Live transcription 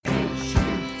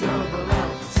That's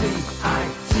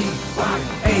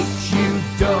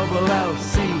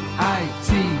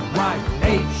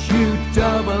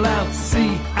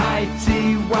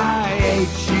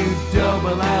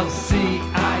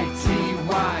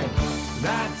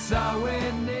all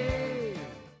we need.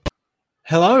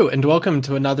 Hello and welcome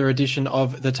to another edition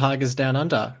of The Tigers Down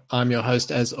Under. I'm your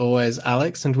host, as always,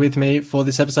 Alex, and with me for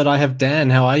this episode I have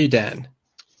Dan. How are you, Dan?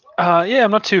 Yeah,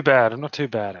 I'm not too bad.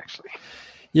 Actually.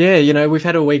 Yeah, you know, we've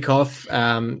had a week off.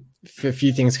 A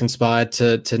few things conspired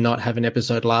to not have an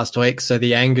episode last week, so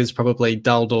the anger's probably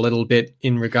dulled a little bit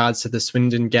in regards to the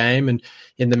Swindon game, and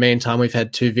in the meantime we've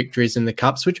had 2 victories in the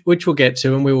Cups, which we'll get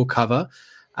to and we will cover.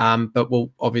 But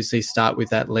we'll obviously start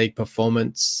with that league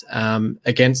performance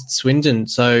against Swindon.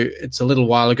 So it's a little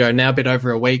while ago now, a bit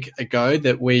over a week ago,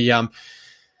 that we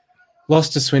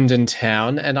lost to Swindon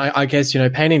Town. And I guess, you know,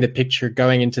 painting the picture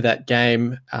going into that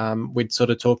game, we'd sort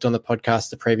of talked on the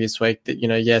podcast the previous week that, you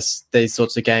know, yes, these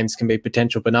sorts of games can be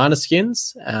potential banana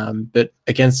skins, but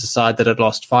against a side that had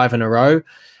lost 5 in a row,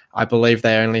 I believe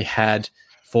they only had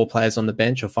 4 players on the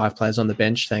bench or 5 players on the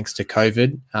bench thanks to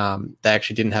COVID. They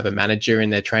actually didn't have a manager in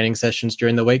their training sessions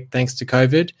during the week thanks to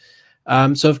COVID.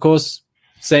 So, of course,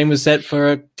 scene was set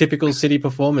for a typical City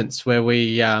performance where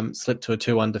we slipped to a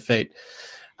 2-1 defeat.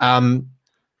 I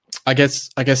guess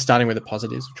starting with the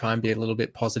positives, try and be a little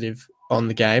bit positive on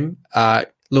the game.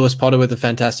 Lewis Potter with a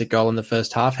fantastic goal in the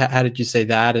first half. How did you see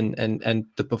that and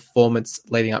the performance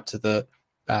leading up to the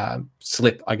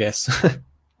slip, I guess?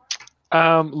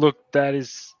 Look, that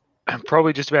is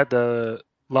probably just about the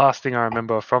last thing I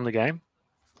remember from the game.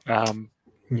 Part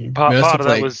of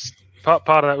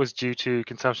that was due to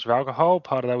consumption of alcohol.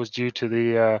 Part of that was due to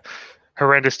the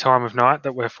horrendous time of night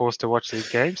that we're forced to watch these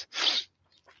games.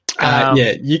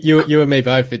 Yeah, you and me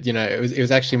both. But, you know, it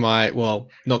was actually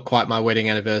not quite my wedding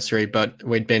anniversary, but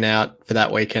we'd been out for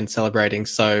that weekend celebrating.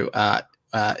 So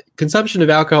consumption of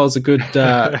alcohol is a good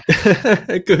a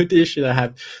good issue to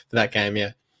have for that game.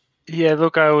 Yeah. Yeah,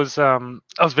 look, I was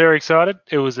very excited.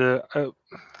 It was a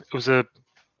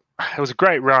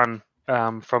great run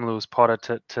from Lewis Potter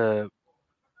to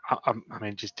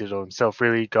just did it all himself.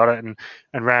 Really got it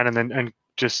and ran and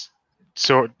just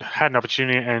had an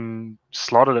opportunity and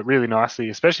slotted it really nicely,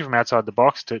 especially from outside the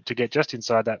box to get just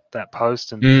inside that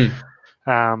post. And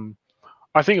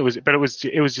I think it was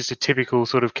just a typical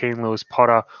sort of Keane Lewis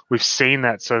Potter. We've seen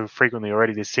that so frequently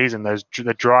already this season.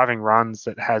 The driving runs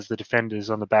that has the defenders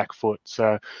on the back foot.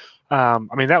 So,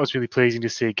 that was really pleasing to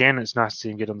see again. It's nice to see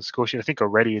him get on the score sheet. I think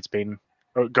already it's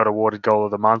got awarded goal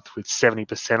of the month with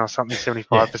 70% or something,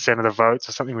 75% of the votes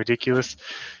or something ridiculous.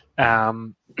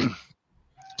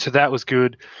 So that was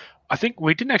good. I think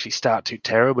we didn't actually start too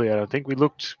terribly. I don't think we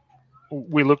looked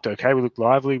okay. We looked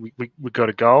lively. We got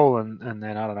a goal, and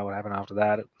then I don't know what happened after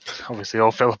that. It obviously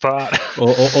all fell apart.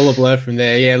 all a blur from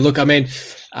there. Yeah. Look,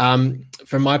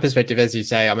 from my perspective, as you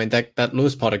say, that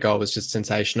Lewis Potter goal was just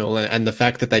sensational, and the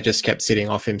fact that they just kept sitting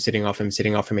off him.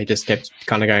 He just kept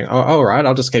kind of going, oh, all right,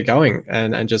 I'll just keep going,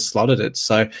 and just slotted it.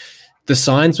 So the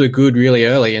signs were good really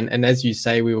early, and as you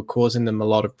say, we were causing them a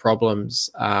lot of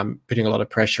problems, putting a lot of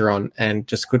pressure on, and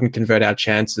just couldn't convert our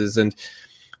chances. And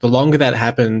the longer that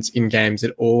happens in games,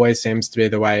 it always seems to be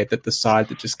the way that the side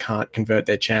that just can't convert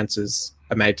their chances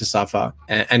are made to suffer.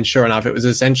 And sure enough, it was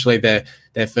essentially their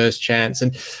first chance.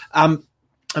 And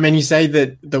you say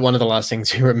that one of the last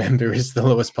things you remember is the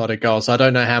Lewis Potter goal. So I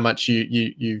don't know how much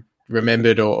you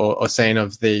remembered or seen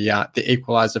of the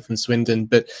equaliser from Swindon,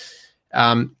 but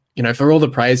for all the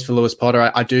praise for Lewis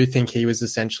Potter, I do think he was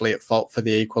essentially at fault for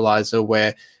the equaliser,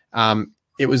 where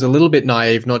it was a little bit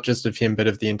naive, not just of him, but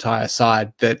of the entire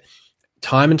side, that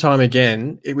time and time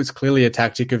again, it was clearly a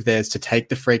tactic of theirs to take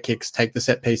the free kicks, take the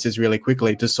set pieces really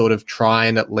quickly to sort of try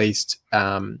and at least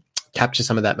capture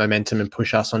some of that momentum and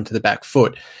push us onto the back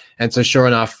foot. And so sure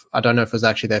enough, I don't know if it was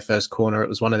actually their first corner. It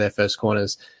was one of their first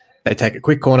corners. They take a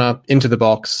quick corner into the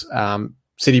box.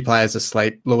 City players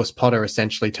asleep. Lewis Potter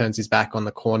essentially turns his back on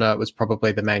the corner. It was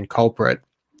probably the main culprit.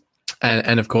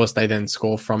 And of course, they then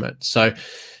score from it. So,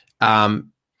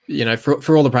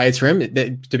 for all the praise for him,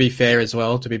 to be fair as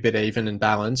well, to be a bit even and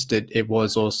balanced, it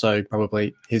was also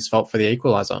probably his fault for the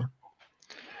equaliser.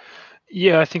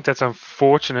 Yeah, I think that's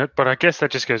unfortunate, but I guess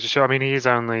that just goes to show, he is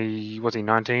only, was he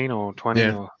 19 or 20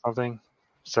 or something?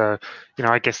 So,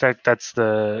 I guess that's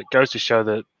goes to show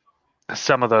that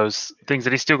some of those things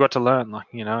that he's still got to learn,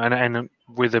 and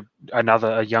with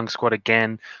a young squad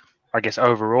again, I guess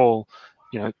overall,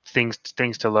 things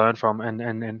to learn from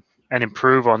and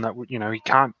improve on that. He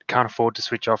can't afford to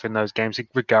switch off in those games,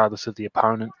 regardless of the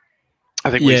opponent.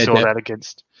 I think we saw that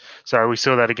against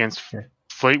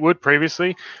Fleetwood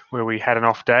previously, where we had an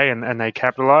off day and they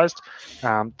capitalised.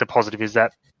 The positive is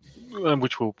that,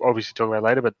 which we'll obviously talk about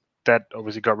later, but that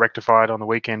obviously got rectified on the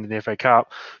weekend in the FA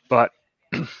Cup. But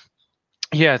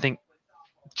yeah, I think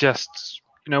just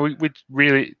we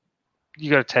really, you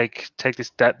got to take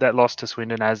that loss to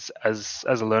Swindon as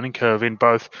a learning curve in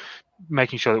both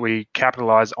making sure that we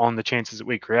capitalise on the chances that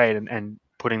we create and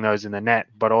putting those in the net,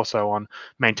 but also on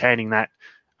maintaining that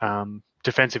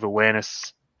defensive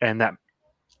awareness and that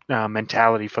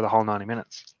mentality for the whole 90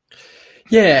 minutes.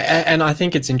 Yeah, and I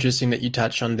think it's interesting that you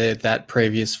touch on that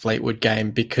previous Fleetwood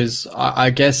game, because I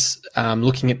guess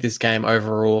looking at this game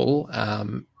overall,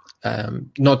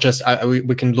 not just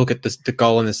we can look at the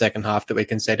goal in the second half that we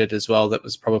conceded as well. That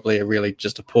was probably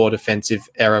just a poor defensive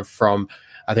error from,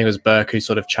 I think it was Burke, who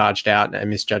sort of charged out and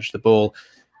misjudged the ball.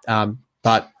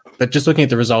 But just looking at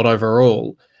the result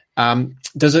overall,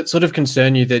 does it sort of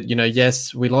concern you that,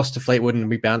 yes, we lost to Fleetwood and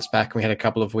we bounced back and we had a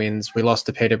couple of wins. We lost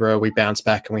to Peterborough, we bounced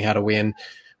back and we had a win.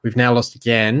 We've now lost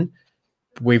again.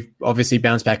 We've obviously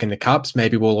bounced back in the Cups.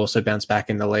 Maybe we'll also bounce back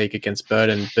in the league against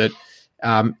Burton. But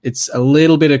it's a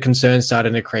little bit of concern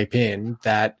starting to creep in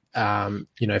that,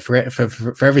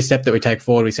 for every step that we take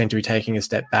forward, we seem to be taking a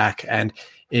step back. And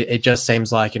it just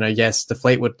seems like, yes, the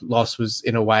Fleetwood loss was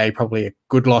in a way probably a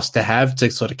good loss to have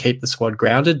to sort of keep the squad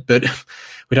grounded, but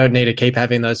we don't need to keep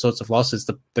having those sorts of losses.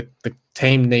 The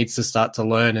team needs to start to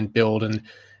learn and build and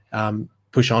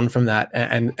push on from that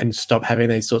and stop having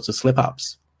these sorts of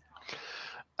slip-ups.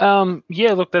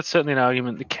 Yeah, look, that's certainly an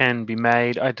argument that can be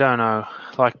made. I don't know.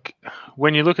 Like,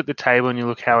 when you look at the table and you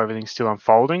look how everything's still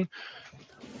unfolding,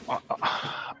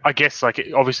 I guess,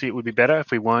 obviously it would be better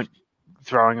if we weren't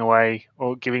throwing away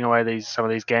or giving away some of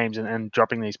these games and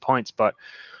dropping these points. But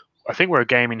I think we're a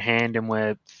game in hand and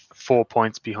we're 4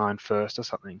 points behind first or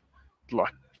something.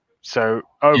 So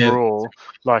overall,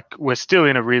 we're still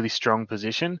in a really strong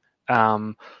position.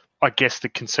 I guess the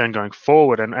concern going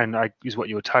forward, and is what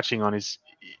you were touching on, is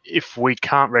if we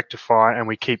can't rectify and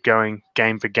we keep going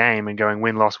game for game and going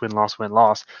win, loss, win, loss, win,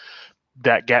 loss,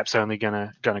 that gap's only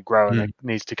gonna grow, and there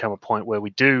needs to come a point where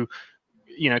we do,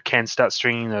 can start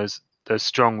stringing those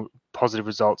strong positive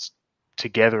results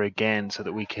together again, so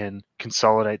that we can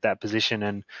consolidate that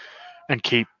position and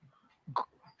keep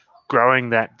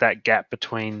growing that gap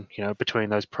between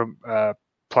those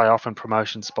playoff and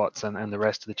promotion spots and the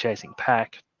rest of the chasing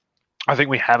pack. I think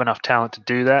we have enough talent to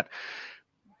do that.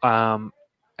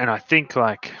 And I think,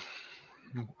 I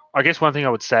guess one thing I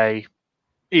would say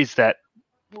is that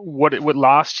what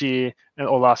last year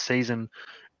or last season,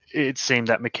 it seemed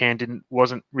that McCann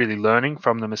wasn't really learning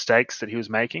from the mistakes that he was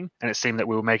making, and it seemed that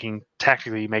we were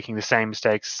tactically making the same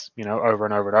mistakes, over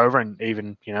and over and over. And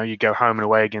even, you go home and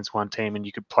away against one team, and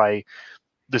you could play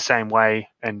the same way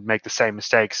and make the same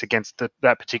mistakes against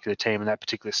that particular team and that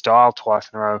particular style twice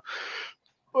in a row.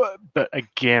 But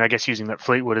again, I guess using that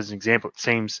Fleetwood as an example, it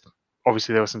seems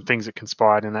obviously there were some things that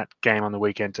conspired in that game on the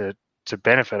weekend to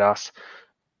benefit us,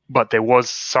 but there was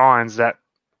signs that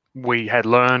we had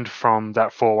learned from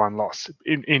that 4-1 loss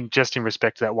in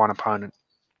respect to that one opponent.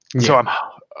 Yeah. So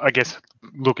I guess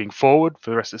looking forward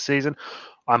for the rest of the season,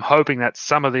 I'm hoping that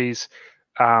some of these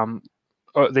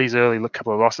early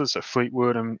couple of losses, so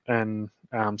Fleetwood and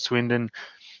Swindon,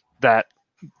 that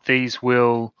these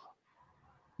will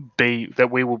be,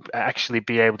 that we will actually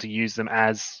be able to use them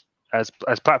as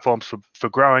platforms for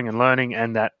growing and learning,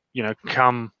 and that,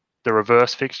 come the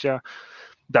reverse fixture,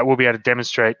 that we'll be able to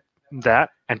demonstrate that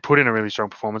and put in a really strong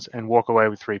performance and walk away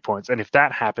with 3 points. And if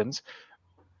that happens,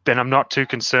 then I'm not too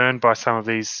concerned by some of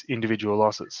these individual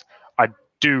losses. I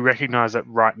do recognize that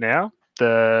right now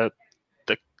the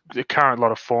current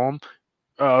lot of form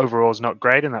overall is not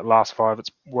great. In that last 5,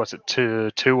 was it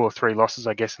two or 3 losses,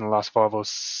 I guess, in the last 5 or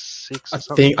 6?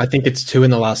 I think it's 2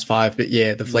 in the last 5, but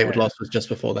yeah, the Fleetwood loss was just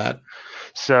before that.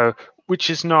 So, which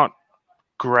is not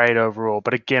great overall.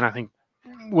 But again, I think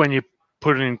when you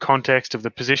put it in context of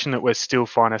the position that we still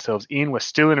find ourselves in, we're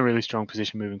still in a really strong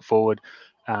position moving forward,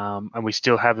 and we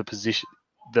still have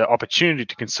the opportunity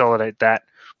to consolidate that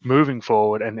moving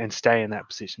forward and stay in that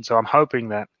position. So I'm hoping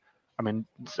that,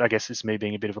 I guess it's me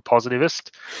being a bit of a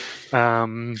positivist,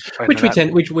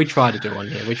 which we try to do on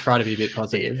here. We try to be a bit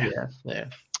positive. Yeah.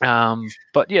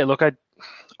 But yeah, look,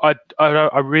 I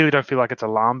really don't feel like it's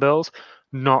alarm bells.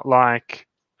 Not like,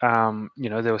 there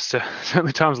were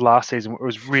certainly times last season where it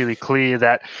was really clear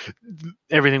that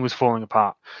everything was falling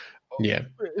apart. Yeah,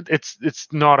 it's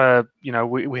not a,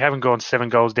 we haven't gone 7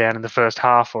 goals down in the first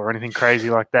half or anything crazy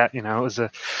like that. It was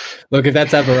a look. If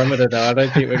that's our barometer, though, I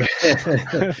don't think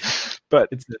we're. But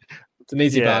it's an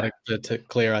easy bar to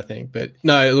clear, I think. But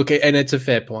no, look, and it's a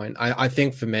fair point. I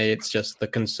think for me, it's just the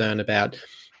concern about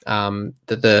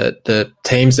the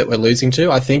teams that we're losing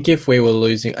to. I think if we were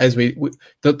losing,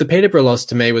 the Peterborough loss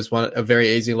to me was a very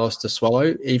easy loss to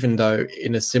swallow, even though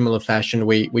in a similar fashion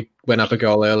we went up a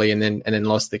goal early and then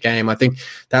lost the game. I think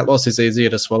that loss is easier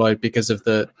to swallow because of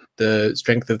the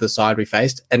strength of the side we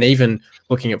faced, and even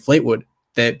looking at Fleetwood,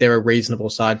 they're a reasonable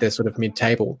side. They're sort of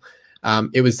mid-table.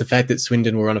 It was the fact that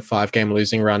Swindon were on a 5-game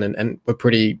losing run and were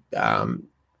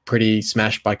pretty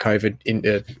smashed by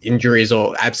COVID injuries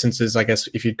or absences, I guess,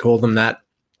 if you'd call them that.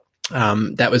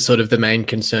 That was sort of the main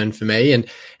concern for me, and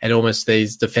almost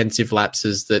these defensive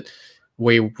lapses that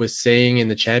we were seeing in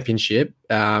the championship,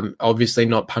 obviously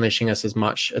not punishing us as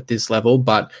much at this level,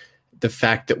 but the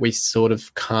fact that we sort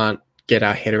of can't get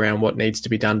our head around what needs to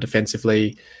be done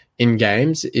defensively in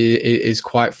games is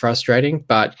quite frustrating.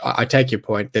 But I take your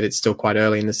point that it's still quite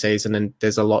early in the season and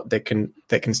there's a lot that can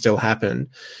still happen.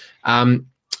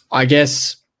 I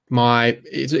guess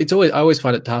it's always, I always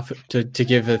find it tough to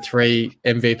give a 3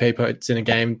 MVP votes in a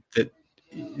game that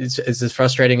is as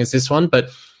frustrating as this one. But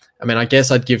I mean, I guess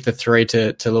I'd give the 3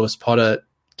 to Lewis Potter,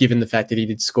 given the fact that he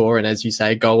did score and, as you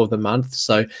say, goal of the month.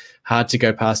 So hard to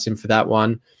go past him for that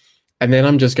one. And then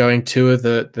I'm just going 2 of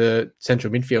the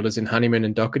central midfielders in Honeyman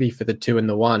and Doherty for the 2 and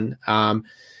the 1.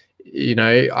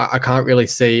 I can't really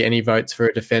see any votes for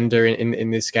a defender in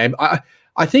this game.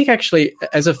 I think actually,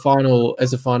 as a final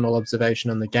observation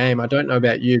on the game, I don't know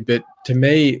about you, but to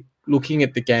me, looking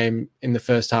at the game in the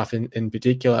first half in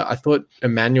particular, I thought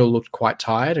Emmanuel looked quite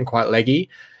tired and quite leggy.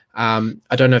 I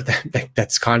don't know if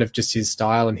that's kind of just his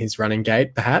style and his running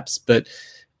gait, perhaps, but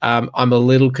I'm a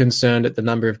little concerned at the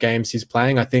number of games he's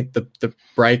playing. I think the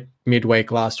break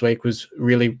midweek last week was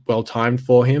really well timed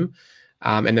for him,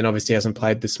 and then obviously hasn't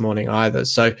played this morning either.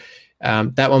 So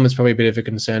that one was probably a bit of a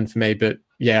concern for me, but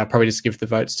yeah, I'll probably just give the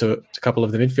votes to a couple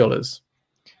of the midfielders.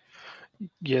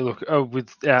 Yeah, look,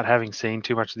 without having seen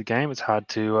too much of the game, it's hard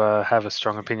to have a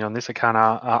strong opinion on this. I can't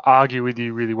argue with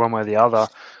you really one way or the other.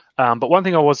 But one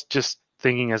thing I was just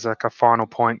thinking as like a final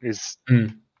point is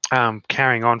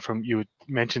carrying on from, you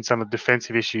mentioned some of the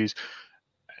defensive issues,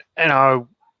 and I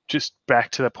just back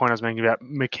to the point I was making about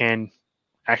McCann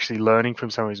actually learning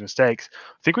from some of his mistakes.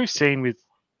 I think we've seen with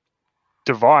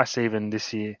Device even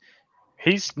this year,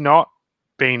 he's not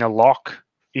been a lock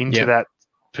into that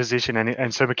position,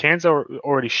 and so McCann's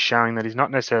already showing that he's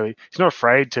not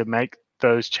afraid to make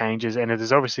those changes, and it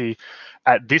is obviously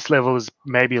at this level is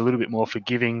maybe a little bit more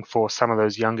forgiving for some of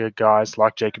those younger guys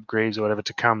like Jacob Greaves or whatever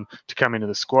to come into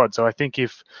the squad. So I think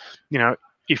if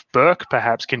Burke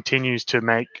perhaps continues to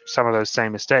make some of those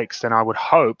same mistakes, then I would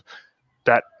hope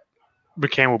that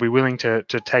McCann will be willing to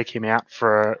take him out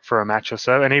for a match or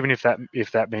so, and even if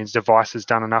that means Device has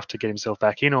done enough to get himself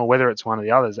back in, or whether it's one of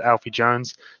the others, Alfie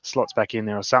Jones slots back in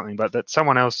there or something, but that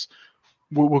someone else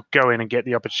will go in and get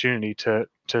the opportunity to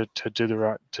do the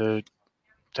right to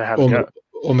have a go.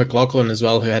 Or McLaughlin as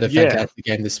well, who had a fantastic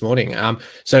game this morning.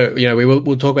 So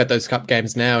we'll talk about those cup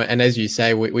games now, and as you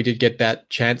say, we did get that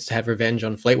chance to have revenge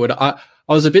on Fleetwood. I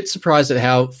was a bit surprised at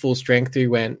how full strength we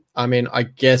went. I mean, I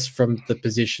guess from the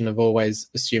position of always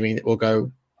assuming that we'll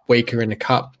go weaker in the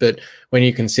cup, but when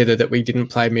you consider that we didn't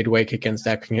play midweek against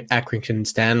Accrington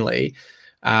Stanley,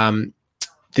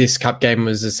 this cup game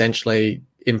was essentially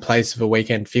in place of a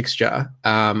weekend fixture.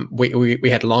 We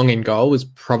had Long in goal, was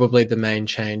probably the main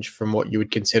change from what you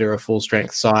would consider a full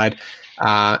strength side.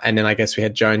 And then I guess we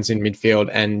had Jones in midfield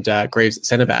and Greaves at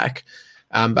centre back.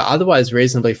 But otherwise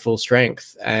reasonably full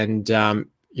strength. And,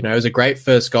 it was a great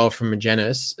first goal from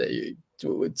Magennis.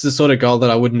 It's the sort of goal that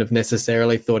I wouldn't have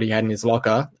necessarily thought he had in his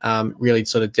locker. Really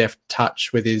sort of deft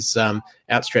touch with his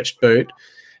outstretched boot.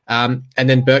 And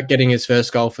then Burke getting his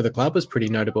first goal for the club was pretty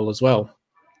notable as well.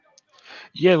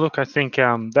 Yeah, look, I think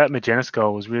that Magennis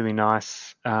goal was really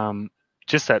nice. We're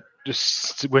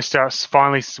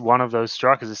finally one of those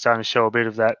strikers is starting to show a bit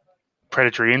of that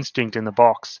predatory instinct in the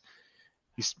box.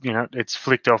 It's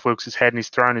flicked off Wilkes' head and he's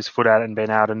thrown his foot at it and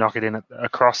been able to knock it in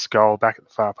across goal back at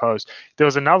the far post. There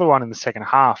was another one in the second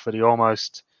half that he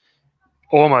almost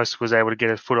was able to get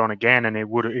his foot on again, and it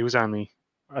was only,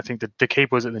 I think the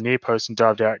keeper was at the near post and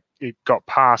dived out. It got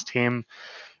past him,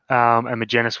 and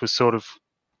Magennis was sort of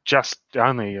just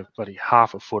only a bloody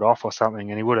half a foot off or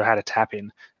something, and he would have had a tap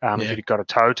in if he'd got a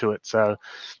toe to it. So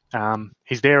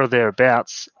he's there or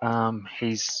thereabouts.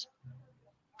 He's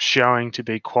showing to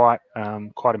be quite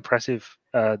impressive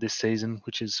this season,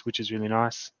 which is really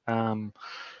nice.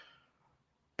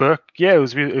 Burke, it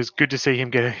was good to see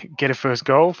him get a first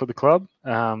goal for the club.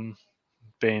 I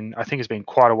think it's been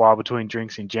quite a while between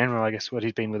drinks in general. I guess what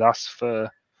he's been with us for,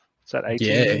 is that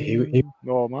 18 he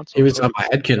more months? He was on my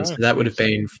Adkins, so that would have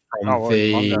been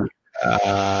from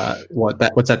What's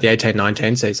that? The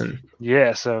 18-19 season.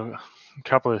 Yeah, so a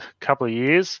couple of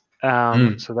years.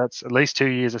 So that's at least 2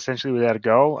 years essentially without a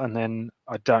goal. And then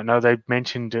I don't know, they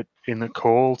mentioned it in the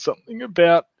call, something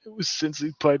about it was since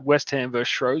he played West Ham versus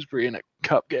Shrewsbury in a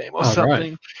cup game or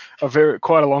something,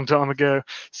 quite a long time ago.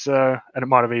 So, and it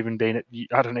might have even been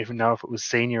I don't even know if it was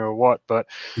senior or what, but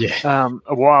a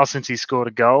while since he scored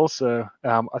a goal. So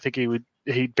I think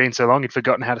he'd been so long he'd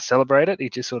forgotten how to celebrate it. He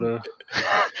just sort of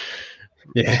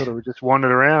sort of just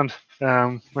wandered around,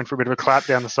 went for a bit of a clap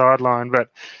down the sideline, but.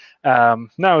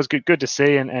 No, it was good to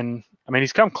see, and I mean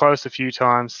he's come close a few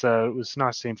times, so it was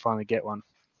nice to see him finally get one.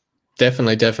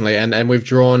 Definitely, and we've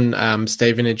drawn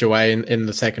Stevenage away in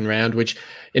the second round, which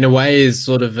in a way is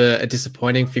sort of a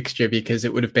disappointing fixture because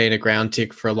it would have been a ground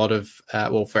tick for a lot of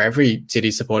for every City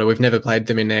supporter. We've never played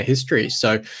them in their history,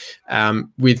 so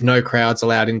with no crowds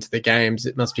allowed into the games,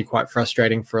 it must be quite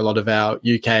frustrating for a lot of our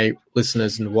UK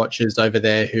listeners and watchers over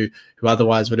there who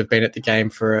otherwise would have been at the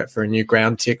game for a new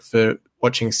ground tick for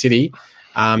watching City.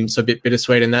 So a bit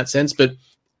bittersweet in that sense, but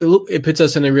it puts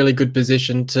us in a really good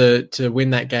position to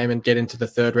win that game and get into the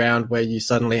third round where you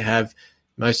suddenly have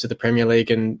most of the Premier League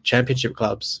and Championship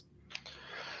clubs.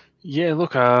 Yeah,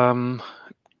 look,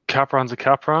 cup run's a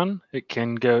cup run. It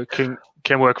can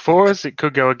work for us. It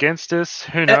could go against us.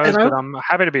 Who knows? But I'm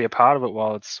happy to be a part of it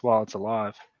while it's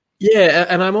alive. Yeah,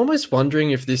 and I'm almost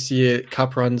wondering if this year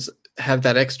cup runs have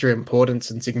that extra importance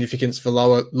and significance for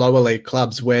lower league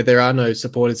clubs where there are no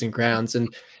supporters in grounds,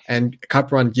 and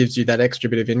cup run gives you that extra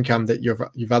bit of income that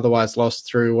you've otherwise lost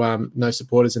through no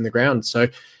supporters in the ground. So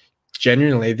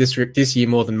genuinely this year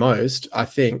more than most, I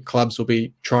think clubs will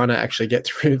be trying to actually get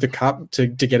through the cup to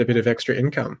get a bit of extra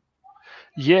income.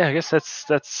 Yeah, I guess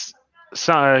that's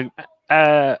so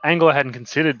angle I hadn't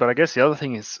considered, but I guess the other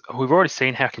thing is we've already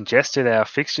seen how congested our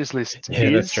fixtures list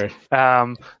is. That's true.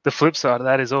 The flip side of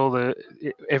that is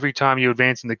every time you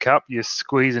advance in the cup, you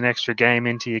squeeze an extra game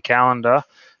into your calendar.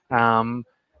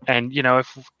 And you know,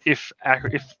 if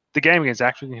the game against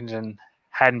Accrington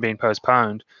hadn't been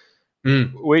postponed,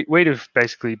 we'd have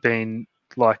basically been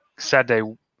like Saturday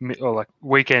or like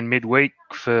weekend midweek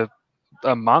for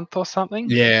a month or something.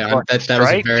 Yeah, like that was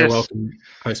a very welcome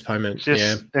postponement.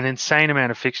 Just an insane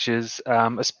amount of fixtures,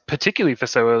 particularly for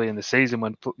so early in the season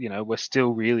when we're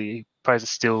still players are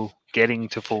still getting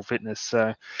to full fitness.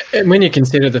 So, and when you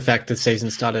consider the fact the season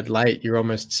started late, you're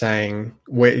almost saying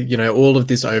all of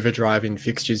this overdrive in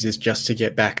fixtures is just to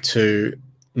get back to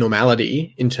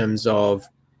normality in terms of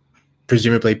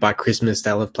presumably by Christmas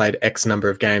they'll have played X number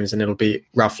of games and it'll be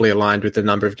roughly aligned with the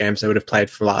number of games they would have played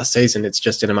for last season. It's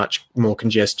just in a much more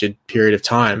congested period of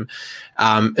time.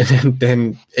 And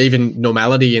then even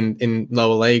normality in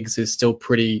lower leagues is still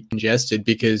pretty congested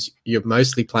because you're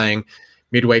mostly playing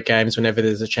midweek games whenever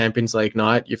there's a Champions League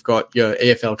night. You've got your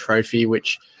EFL trophy,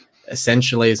 which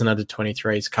essentially is an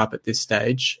under-23s cup at this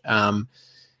stage.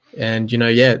 And,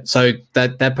 so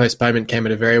that postponement came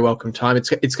at a very welcome time. It's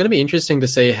going to be interesting to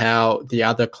see how the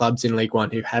other clubs in League One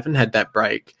who haven't had that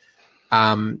break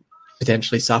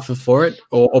potentially suffer for it,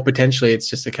 or potentially it's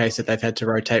just a case that they've had to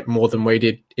rotate more than we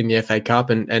did in the FA Cup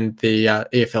and the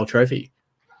EFL trophy.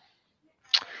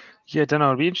 Yeah, I don't know.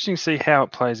 It'll be interesting to see how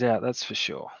it plays out, that's for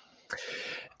sure.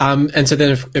 And so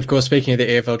then, of course, speaking of the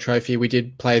EFL trophy, we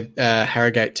did play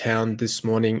Harrogate Town this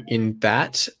morning in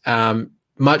that.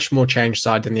 Much more changed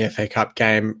side than the FA Cup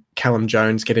game. Callum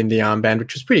Jones getting the armband,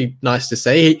 which was pretty nice to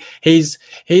see. He's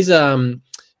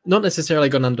not necessarily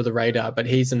gone under the radar, but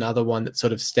he's another one that's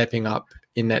sort of stepping up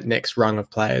in that next rung of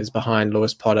players behind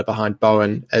Lewis Potter, behind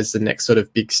Bowen as the next sort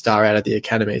of big star out of the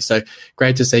academy. So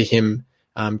great to see him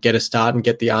get a start and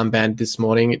get the armband this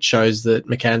morning. It shows that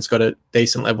McCann's got a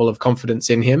decent level of confidence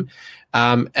in him.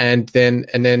 And then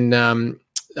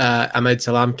Ahmed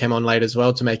Salam came on late as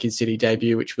well to make his City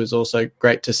debut, which was also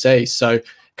great to see. So a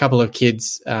couple of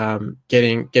kids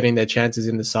getting their chances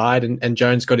in the side, and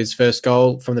Jones got his first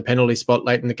goal from the penalty spot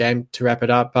late in the game to wrap it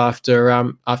up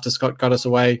after Scott got us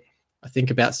away, I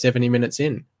think about 70 minutes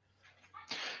in.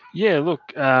 Yeah, look,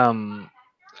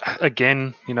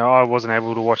 again, I wasn't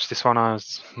able to watch this one. I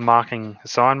was marking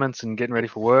assignments and getting ready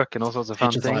for work and all sorts of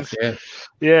fun things.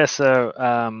 Yeah.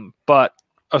 So, but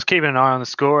I was keeping an eye on the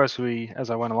score as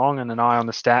I went along, and an eye on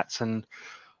the stats. And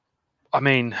I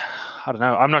mean, I don't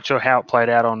know. I'm not sure how it played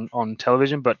out on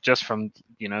television, but just from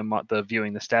the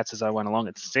viewing the stats as I went along,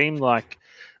 it seemed like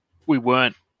we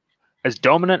weren't as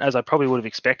dominant as I probably would have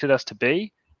expected us to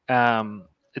be.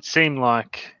 It seemed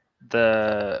like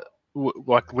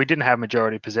we didn't have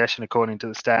majority possession according to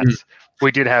the stats.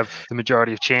 We did have the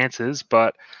majority of chances,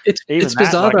 but it's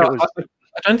bizarre.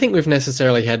 I don't think we've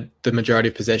necessarily had the majority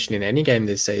of possession in any game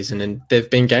this season, and there've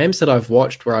been games that I've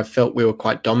watched where I felt we were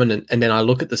quite dominant, and then I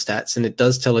look at the stats and it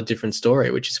does tell a different story,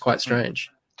 which is quite strange.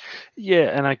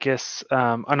 Yeah, and I guess,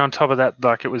 and on top of that,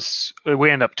 like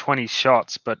we end up 20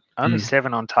 shots, but only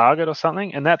 7 on target or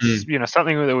something, and that's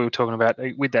something that we were talking about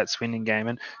with that Swindon game,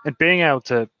 and being able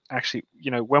to actually,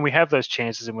 when we have those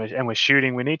chances and we're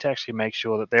shooting, we need to actually make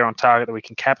sure that they're on target, that we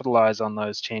can capitalize on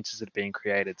those chances that are being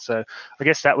created. So I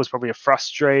guess that was probably a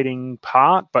frustrating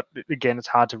part, but again, it's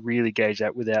hard to really gauge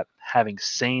that without having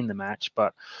seen the match.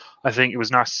 But I think it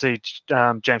was nice to see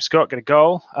James Scott get a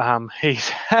goal. He's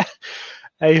had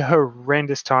a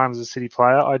horrendous time as a City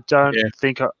player. I don't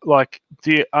think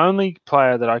the only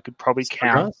player that I could probably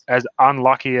count as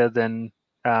unluckier than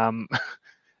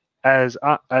that's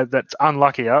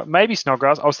unluckier, maybe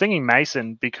Snodgrass. I was thinking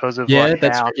Mason because of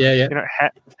how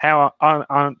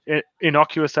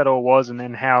innocuous that all was, and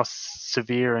then how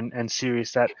severe and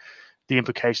serious that the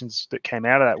implications that came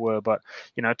out of that were. But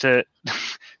to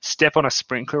step on a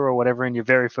sprinkler or whatever in your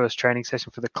very first training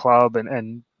session for the club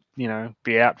and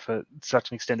be out for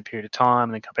such an extended period of time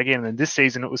and then come back in. And then this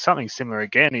season, it was something similar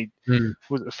again. He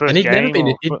was the first and he'd game.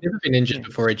 He'd never been injured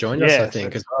before he joined us, I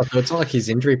think. So it's not like he's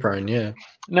injury prone,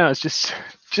 No, it's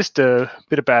just a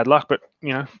bit of bad luck, but,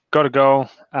 got a goal,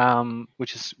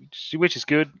 which is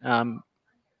good.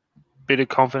 Bit of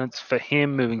confidence for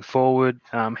him moving forward.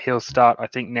 He'll start, I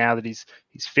think, now that he's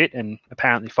fit and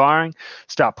apparently firing,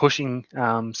 start pushing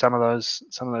some of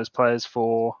those players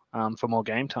for more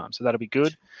game time. So that'll be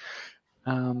good.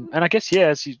 And I guess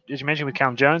as you mentioned with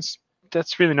Callum Jones,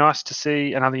 that's really nice to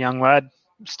see another young lad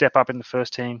step up in the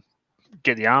first team,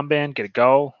 get the armband, get a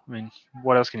goal. I mean,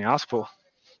 what else can you ask for?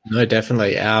 No,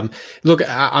 definitely. Look,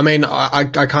 I mean,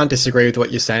 I can't disagree with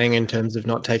what you're saying in terms of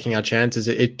not taking our chances.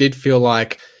 It did feel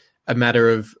like a matter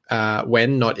of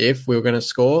when, not if, we were going to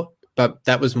score. But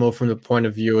that was more from the point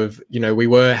of view of, we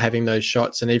were having those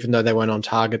shots, and even though they weren't on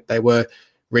target, they were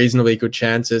reasonably good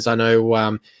chances. I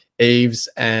know Eves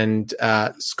and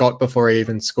Scott, before he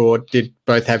even scored, did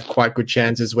both have quite good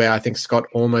chances where I think Scott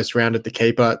almost rounded the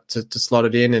keeper to slot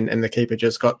it in, and the keeper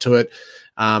just got to it.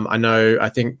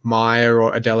 I think Meyer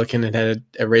or Adelican had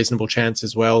a reasonable chance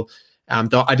as well.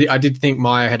 Though I did think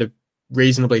Meyer had a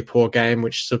reasonably poor game,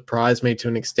 which surprised me to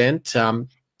an extent.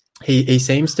 He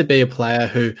seems to be a player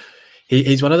who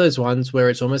he's one of those ones where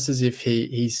it's almost as if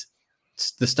he's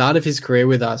the start of his career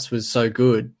with us was so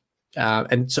good,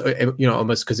 and so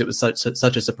almost because it was such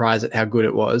a surprise at how good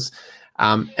it was,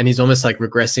 and he's almost like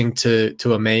regressing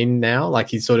to a mean now. Like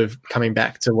he's sort of coming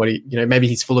back to what he maybe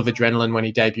he's full of adrenaline when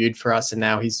he debuted for us, and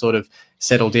now he's sort of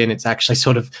settled in. It's actually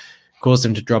sort of caused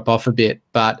him to drop off a bit.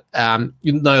 But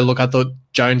look, I thought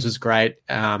Jones was great.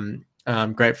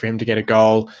 Great for him to get a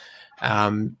goal.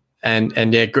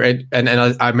 Great. And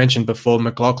I mentioned before,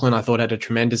 McLaughlin, I thought, had a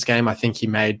tremendous game. I think he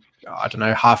made,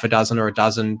 half a dozen or a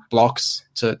dozen blocks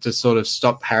to sort of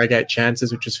stop Harrogate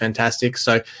chances, which was fantastic.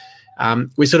 So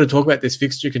we sort of talk about this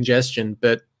fixture congestion,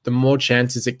 but the more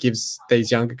chances it gives these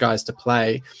younger guys to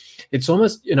play, it's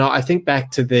almost, I think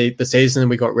back to the season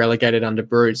we got relegated under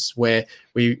Bruce, where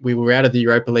we were out of the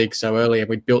Europa League so early and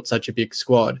we built such a big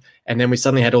squad. And then we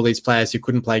suddenly had all these players who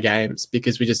couldn't play games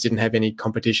because we just didn't have any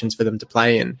competitions for them to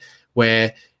play in,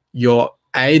 where you're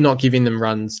not giving them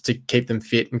runs to keep them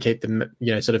fit and keep them,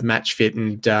 sort of match fit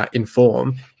and in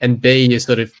form. And B, you're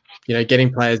sort of,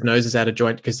 getting players' noses out of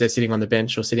joint because they're sitting on the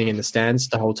bench or sitting in the stands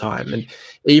the whole time. And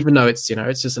even though it's,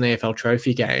 it's just an AFL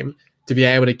trophy game, to be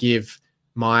able to give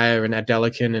Meyer and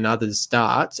Adelican and others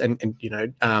starts, and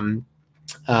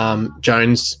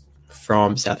Jones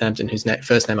from Southampton, whose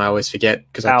first name I always forget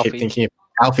because I keep thinking of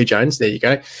Alfie Jones. There you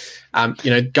go.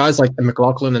 Guys like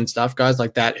McLaughlin and stuff, guys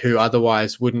like that who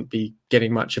otherwise wouldn't be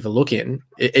getting much of a look in.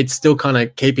 It's still kind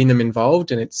of keeping them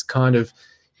involved, and it's kind of,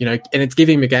 and it's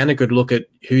giving McGann a good look at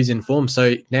who's in form.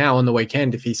 So now on the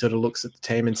weekend, if he sort of looks at the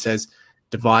team and says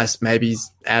Device maybe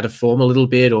he's out of form a little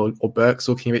bit, or Burke's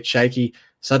looking a bit shaky,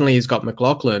 suddenly he's got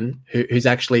McLaughlin who's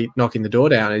actually knocking the door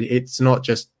down. It's not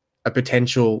just a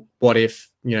potential what if,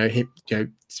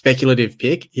 speculative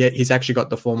pick. Yeah, he's actually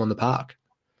got the form on the park.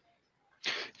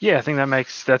 Yeah, I think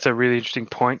that's a really interesting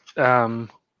point.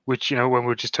 Which, when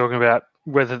we're just talking about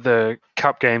whether the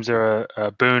cup games are a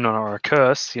boon or a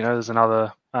curse, there's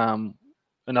another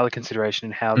consideration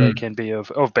in how they can be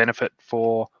of benefit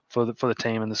for the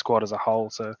team and the squad as a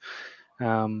whole. So,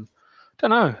 don't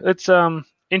know. It's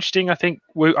interesting. I think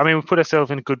we put ourselves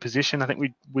in a good position. I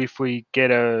think if we get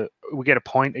a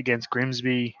point against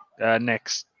Grimsby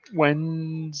next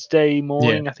Wednesday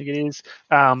morning, I think it is,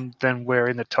 then we're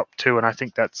in the top 2, and I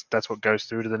think that's what goes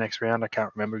through to the next round. I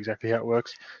can't remember exactly how it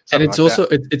works. And it's also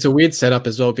it's a weird setup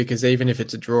as well, because even if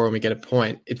it's a draw and we get a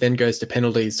point, it then goes to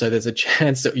penalties. So there's a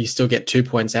chance that you still get 2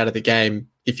 points out of the game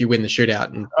if you win the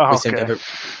shootout. And we seem to have a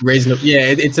reasonable. Yeah,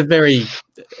 it's a very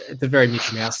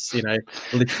Mickey Mouse,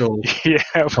 literal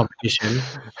competition.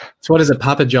 So what is it,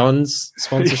 Papa John's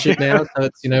sponsorship now? So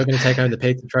it's we're going to take home the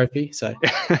pizza trophy. So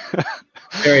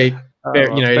very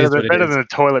better than a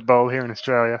toilet bowl here in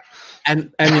Australia.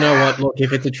 And you know what? Look,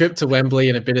 if it's a trip to Wembley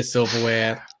and a bit of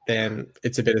silverware, then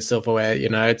it's a bit of silverware.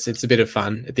 It's a bit of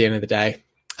fun at the end of the day.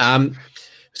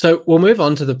 So we'll move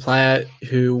on to the player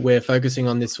who we're focusing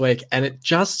on this week. And it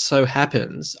just so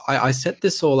happens, I set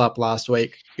this all up last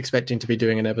week, expecting to be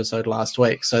doing an episode last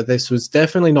week. So this was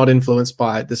definitely not influenced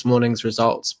by this morning's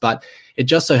results. But it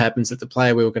just so happens that the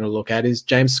player we were going to look at is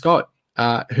James Scott,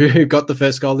 who got the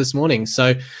first goal this morning.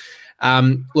 So,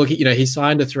 look, he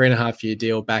signed a 3.5-year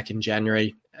deal back in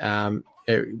January.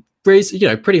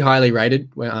 Pretty highly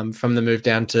rated from the move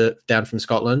down from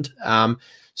Scotland.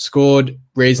 Scored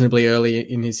reasonably early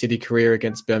in his City career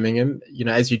against Birmingham.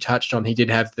 As you touched on, he did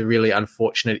have the really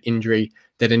unfortunate injury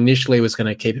that initially was going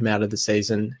to keep him out of the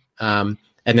season. And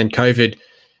then COVID,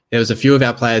 there was a few of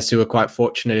our players who were quite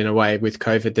fortunate in a way with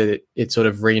COVID that it sort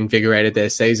of reinvigorated their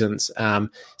seasons. So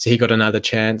he got another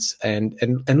chance and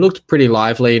looked pretty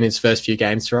lively in his first few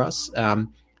games for us.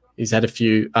 He's had a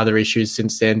few other issues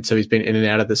since then, so he's been in and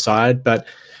out of the side. But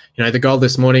the goal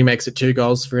this morning makes it 2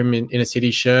 goals for him in a City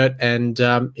shirt, and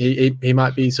he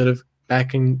might be sort of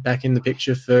back in the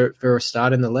picture for a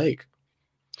start in the league.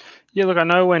 Yeah, look, I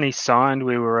know when he signed,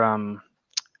 we were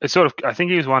I think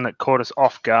he was one that caught us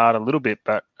off guard a little bit,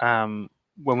 but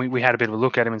when we had a bit of a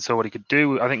look at him and saw what he could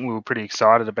do, I think we were pretty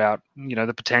excited about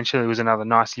the potential. He was another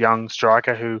nice young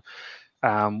striker who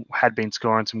had been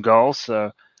scoring some goals.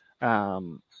 So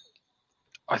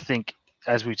I think,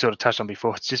 as we sort of touched on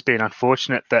before, it's just been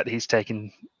unfortunate that he's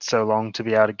taken so long to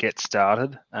be able to get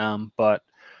started. But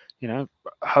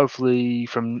hopefully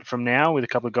from now, with a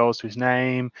couple of goals to his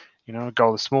name, a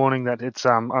goal this morning, that it's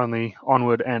only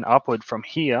onward and upward from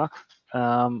here.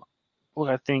 Look,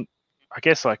 I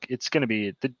guess it's going to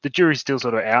be the jury's still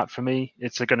sort of out for me.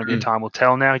 It's going to be a time will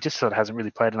tell now. He just sort of hasn't really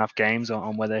played enough games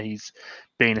on whether he's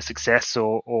been a success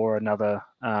or another.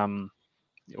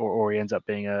 Or he ends up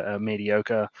being a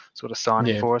mediocre sort of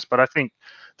signing for us. But I think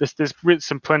there's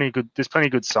plenty of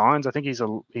good signs. I think he's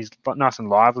nice and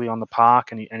lively on the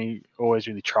park, and he always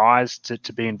really tries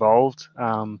to be involved.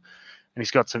 And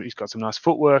he's got some nice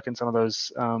footwork and some of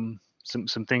those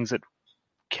some things that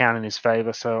count in his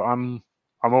favour. So I'm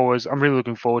really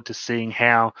looking forward to seeing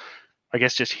how, I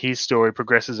guess, just his story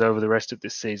progresses over the rest of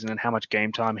this season and how much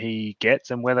game time he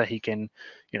gets and whether he can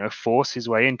force his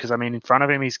way in. Because in front of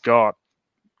him he's got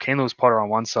Keane Lewis-Potter on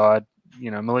one side,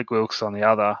 Malik Wilkes on the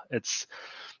other. It's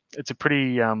a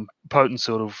pretty potent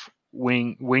sort of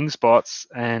wing spots,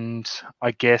 and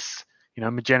I guess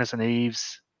Magennis and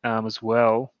Eves as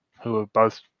well, who are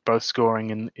both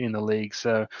scoring in the league.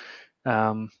 So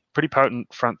pretty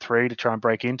potent front three to try and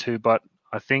break into. But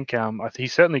I think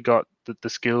he's certainly got the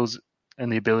skills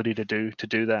and the ability to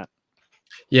do that.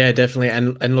 Yeah, definitely.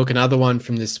 And look, another one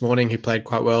from this morning who played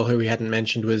quite well, who we hadn't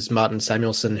mentioned, was Martin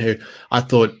Samuelson, who I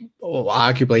thought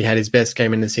arguably had his best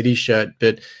game in the City shirt,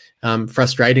 but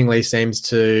frustratingly seems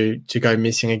to go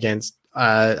missing against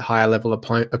higher level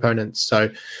opponents. So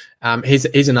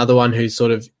he's another one who's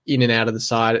sort of in and out of the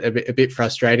side a bit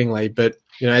frustratingly. But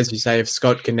as you say, if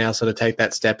Scott can now sort of take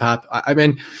that step up, I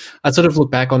sort of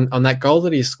look back on that goal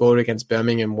that he scored against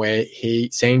Birmingham, where he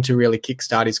seemed to really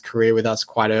kickstart his career with us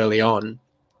quite early on.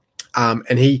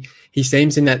 And he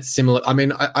seems in that similar.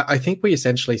 I think we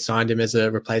essentially signed him as a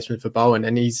replacement for Bowen,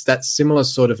 and he's that similar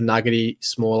sort of nuggety,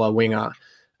 smaller winger,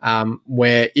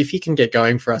 where if he can get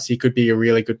going for us, he could be a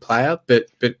really good player. But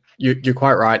you're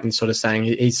quite right in sort of saying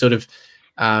he's sort of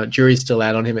jury's still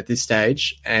out on him at this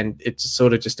stage, and it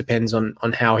sort of just depends on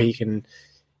how he can,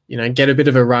 get a bit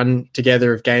of a run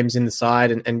together of games in the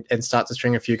side and start to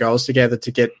string a few goals together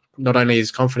to get not only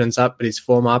his confidence up, but his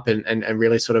form up and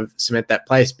really sort of cement that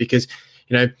place. Because,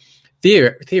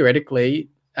 theoretically,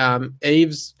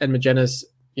 Eves and Magennis,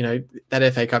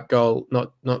 that FA Cup goal,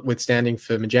 notwithstanding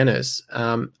for Magennis,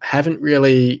 haven't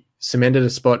really cemented a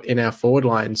spot in our forward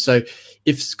line. So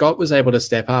if Scott was able to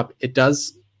step up,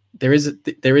 there is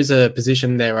a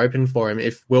position there open for him.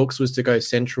 If Wilkes was to go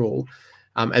central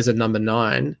as a number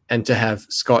 9 and to have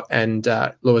Scott and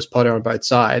Lewis-Potter on both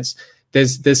sides,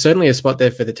 there's certainly a spot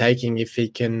there for the taking if he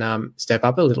can step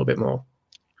up a little bit more.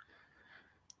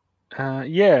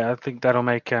 Yeah, I think that'll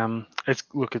make as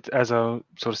I sort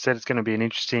of said, it's going to be an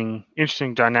interesting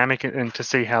dynamic, and to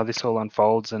see how this all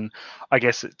unfolds. And I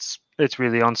guess it's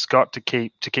really on Scott to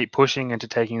keep pushing and to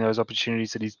taking those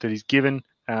opportunities that he's given,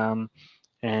 and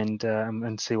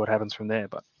see what happens from there.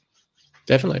 But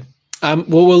Definitely.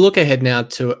 Well, we'll look ahead now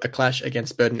to a clash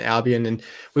against Burton Albion, and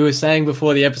we were saying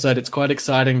before the episode, it's quite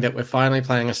exciting that we're finally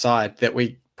playing a side that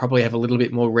we probably have a little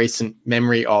bit more recent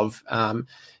memory of.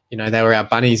 They were our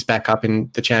bunnies back up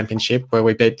in the championship where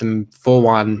we beat them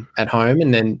 4-1 at home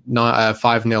and then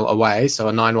 5-0 away. So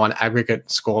a 9-1 aggregate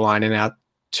scoreline in our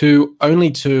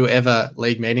only two ever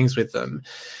league meetings with them.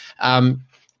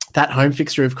 That home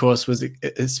fixture, of course, was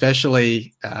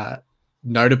especially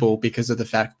notable because of the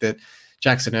fact that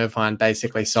Jackson Irvine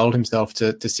basically sold himself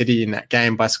to City in that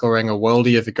game by scoring a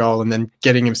worldie of a goal and then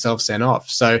getting himself sent off.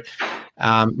 So,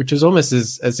 which was almost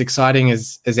as exciting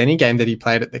as any game that he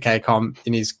played at the KCOM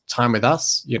in his time with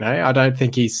us. I don't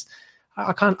think he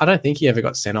ever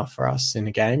got sent off for us in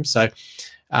a game. So,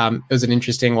 it was an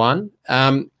interesting one.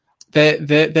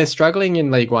 They're struggling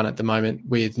in League One at the moment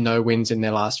with no wins in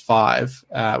their last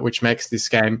 5, which makes this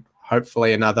game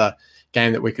hopefully another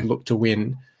game that we could look to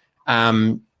win.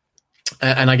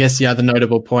 And I guess the other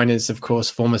notable point is, of course,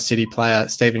 former City player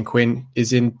Stephen Quinn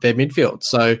is in their midfield.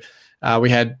 So we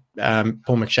had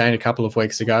Paul McShane a couple of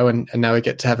weeks ago, and now we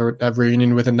get to have a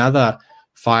reunion with another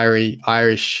fiery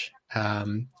Irish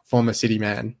former City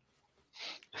man.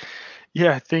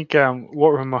 Yeah, I think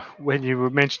when you were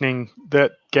mentioning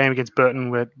that game against Burton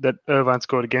that Irvine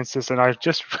scored against us, and I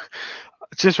just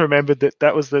remembered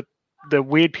that was the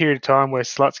weird period of time where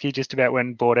Slutsky just about went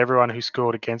and bought everyone who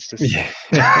scored against us. Yeah.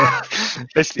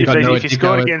 if you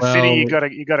scored against City, you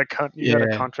got a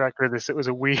contract with us. It was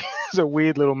a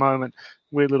weird little moment,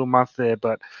 weird little month there.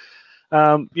 But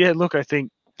look, I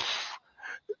think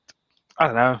I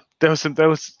don't know. There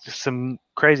was some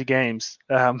crazy games.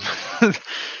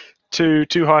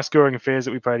 Two high scoring affairs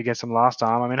that we played against them last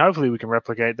time. I mean, hopefully we can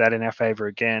replicate that in our favour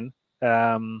again.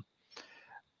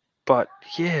 But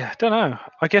yeah, I don't know.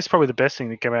 I guess probably the best thing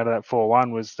that came out of that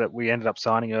 4-1 was that we ended up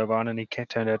signing Irvine, and he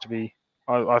turned out to be,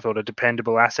 I thought, a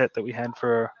dependable asset that we had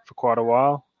for quite a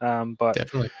while. But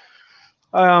definitely.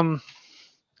 Look,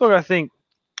 I think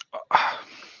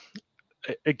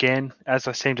again, as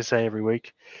I seem to say every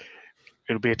week,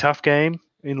 it'll be a tough game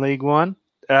in League One.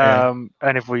 And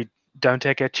if we don't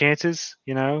take our chances,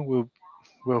 we'll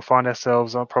find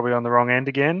ourselves probably on the wrong end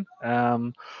again.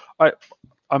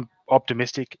 I'm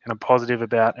optimistic and I'm positive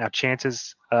about our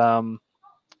chances and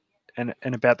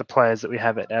about the players that we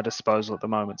have at our disposal at the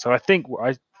moment. So I think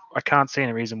I can't see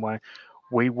any reason why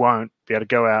we won't be able to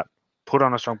go out, put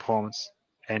on a strong performance,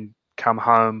 and come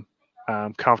home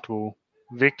comfortable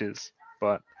victors.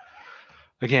 But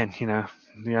again, you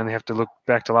only have to look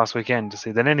back to last weekend to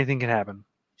see that anything can happen.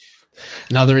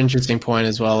 Another interesting point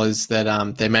as well is that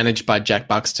they're managed by Jack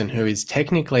Buxton, who is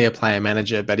technically a player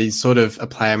manager, but he's sort of a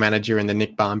player manager in the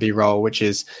Nick Barmby role, which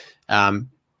is,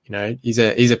 he's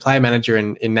a player manager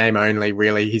in name only.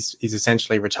 Really, he's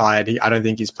essentially retired. I don't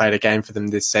think he's played a game for them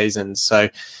this season, so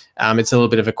it's a little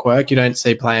bit of a quirk. You don't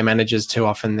see player managers too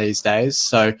often these days,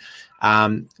 so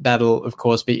that'll of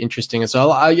course be interesting as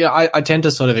well. I tend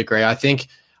to sort of agree. I think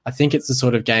it's the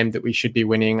sort of game that we should be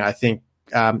winning. I think.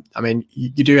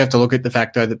 You do have to look at the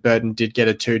fact, though, that Burton did get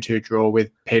a 2-2 draw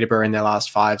with Peterborough in their last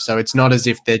 5. So it's not as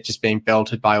if they're just being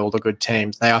belted by all the good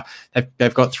teams.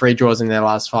 They've got 3 draws in their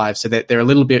last 5. So they're a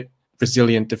little bit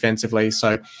resilient defensively.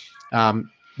 So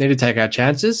need to take our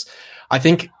chances. I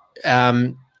think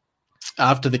after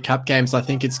the cup games, I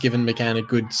think it's given McCann a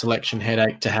good selection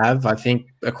headache to have. I think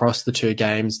across the 2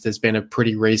 games, there's been a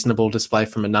pretty reasonable display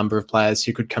from a number of players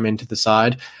who could come into the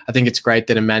side. I think it's great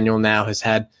that Emmanuel now has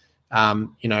had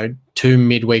 2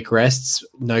 midweek rests,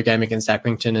 no game against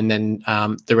Accrington, and then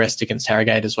the rest against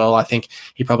Harrogate as well. I think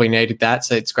he probably needed that,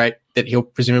 so it's great that he'll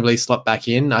presumably slot back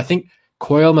in. I think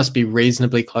Coyle must be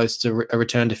reasonably close to a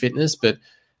return to fitness, but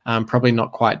probably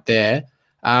not quite there.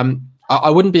 I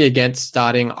wouldn't be against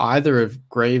starting either of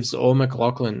Greaves or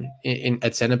McLaughlin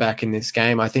at centre-back in this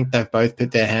game. I think they've both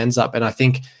put their hands up, and I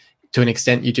think to an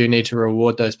extent you do need to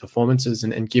reward those performances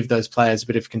and give those players a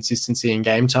bit of consistency in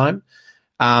game time.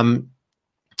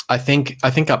 I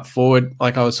think up forward,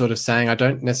 like I was sort of saying, I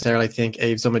don't necessarily think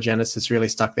Eves or Magennis has really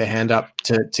stuck their hand up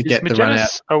to get the run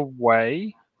out.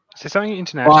 Away? Is there something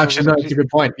international? Oh, actually, no, that's a good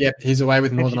point. Yeah, he's away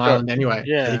with Northern Ireland anyway.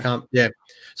 Yeah. He can't. Yeah.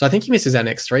 So I think he misses our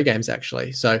next 3 games,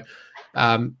 actually. So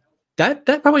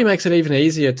that probably makes it even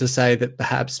easier to say that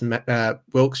perhaps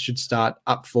Wilkes should start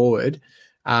up forward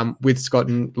with Scott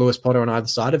and Lewis Potter on either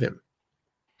side of him.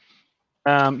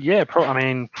 Without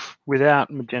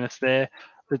Magennis there,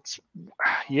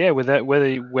 whether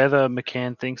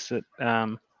McCann thinks that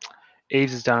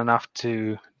Eves has done enough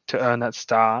to earn that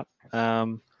start.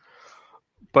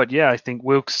 But yeah, I think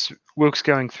Wilkes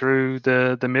going through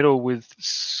the middle with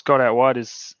Scott out wide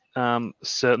is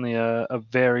certainly a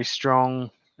very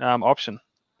strong option.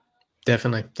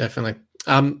 Definitely.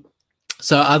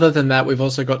 So other than that, we've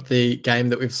also got the game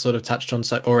that we've sort of touched on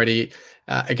already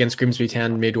against Grimsby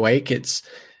Town midweek. It's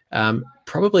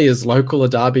probably as local a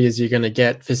derby as you're going to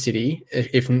get for City,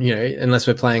 if unless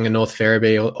we're playing a North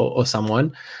Ferriby or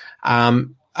someone.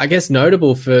 I guess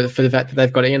notable for the fact that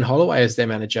they've got Ian Holloway as their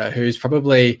manager, who's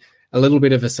probably a little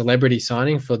bit of a celebrity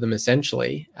signing for them,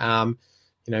 essentially.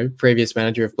 Previous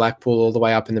manager of Blackpool all the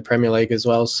way up in the Premier League as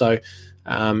well. So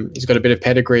he's got a bit of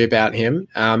pedigree about him.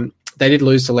 They did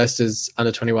lose to Leicester's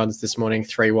under-21s this morning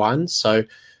 3-1. So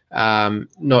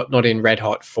not in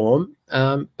red-hot form.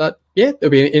 But yeah, it'll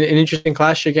be an interesting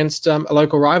clash against a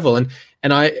local rival.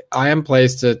 And I am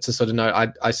pleased to sort of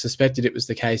note, I suspected it was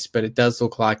the case, but it does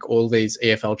look like all these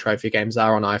EFL trophy games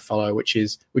are on iFollow, which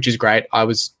is great. I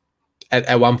was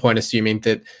at one point assuming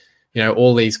that,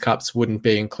 all these cups wouldn't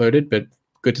be included, but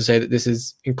good to say that this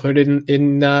is included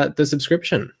in the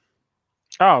subscription.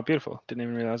 Oh, beautiful. Didn't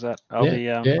even realize that. I'll be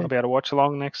able to watch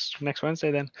along next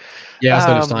Wednesday then. Yeah, I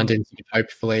sort of signed in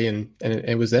hopefully and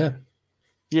it was there.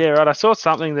 Yeah, right. I saw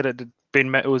something that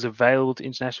it was available to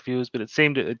international viewers, but it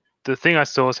seemed the thing I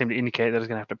saw seemed to indicate that I was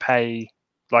going to have to pay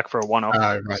like for a one-off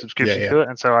subscription to it,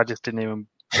 and so I just didn't even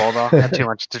bother. I had too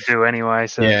much to do anyway.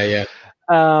 So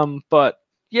but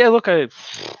yeah, look, it'd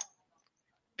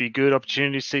be a good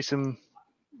opportunity to see some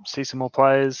more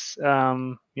players.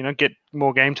 Get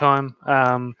more game time.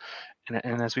 And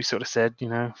as we sort of said,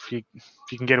 if you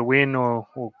can get a win or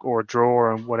a draw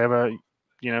or whatever,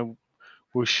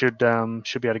 we should be able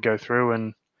to go through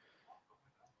and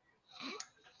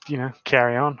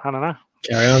carry on. I don't know.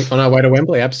 Carry on our way to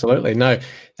Wembley. Absolutely. No,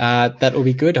 that will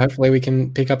be good. Hopefully we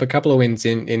can pick up a couple of wins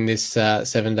in this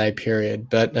 7-day period.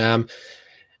 But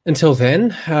until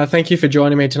then, thank you for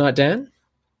joining me tonight, Dan.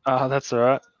 That's all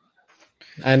right.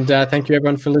 And thank you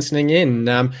everyone for listening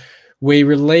in. We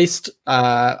released,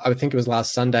 I think it was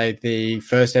last Sunday, the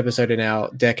first episode in our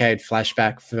decade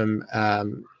flashback from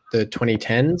the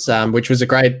 2010s, which was a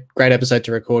great episode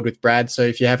to record with Brad. So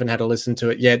if you haven't had a listen to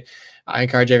it yet, I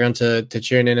encourage everyone to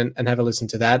tune in and have a listen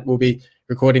to that. We'll be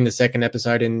recording the second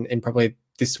episode in probably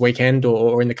this weekend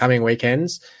or in the coming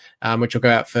weekends, which will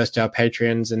go out first to our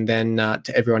Patreons and then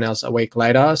to everyone else a week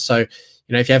later. So,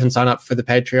 if you haven't signed up for the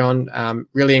Patreon,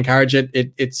 really encourage it.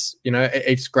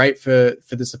 It's great for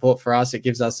the support for us. It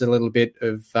gives us a little bit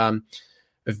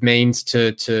of means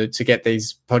to get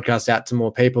these podcasts out to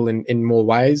more people in more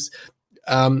ways.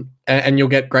 And you'll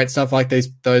get great stuff like those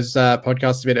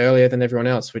podcasts a bit earlier than everyone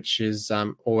else, which is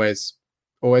always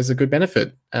a good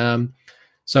benefit.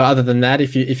 So other than that,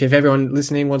 if everyone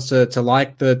listening wants to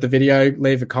like the video,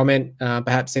 leave a comment,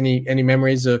 perhaps any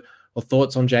memories or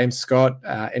thoughts on James Scott,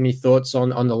 any thoughts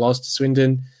on the loss to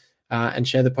Swindon, and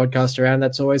share the podcast around,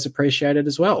 that's always appreciated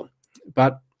as well.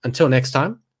 But until next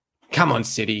time, come on,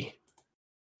 City.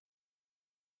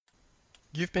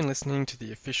 You've been listening to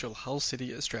the official Hull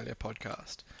City Australia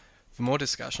podcast. For more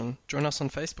discussion, join us on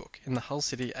Facebook in the Hull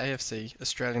City AFC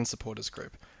Australian Supporters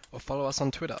Group, or follow us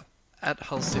on Twitter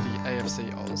 @Hull City AFC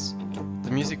Oz.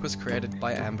 The music was created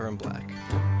by Amber and Black.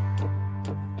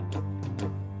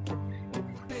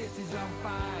 This is on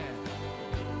fire.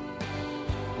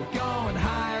 We're going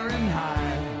higher and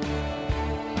higher.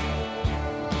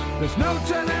 There's no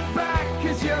turning back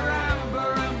 'cause you're